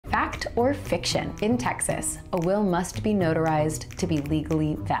or fiction? In Texas, a will must be notarized to be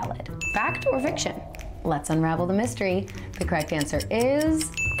legally valid. Fact or fiction? Let's unravel the mystery. The correct answer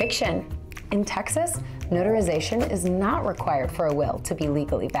is fiction. In Texas, notarization is not required for a will to be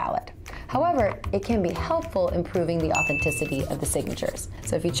legally valid. However, it can be helpful in proving the authenticity of the signatures.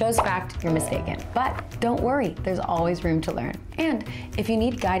 So if you chose fact, you're mistaken. But don't worry, there's always room to learn. And if you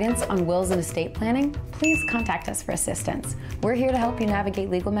need guidance on wills and estate planning, please contact us for assistance. We're here to help you navigate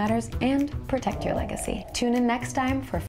legal matters and protect your legacy. Tune in next time for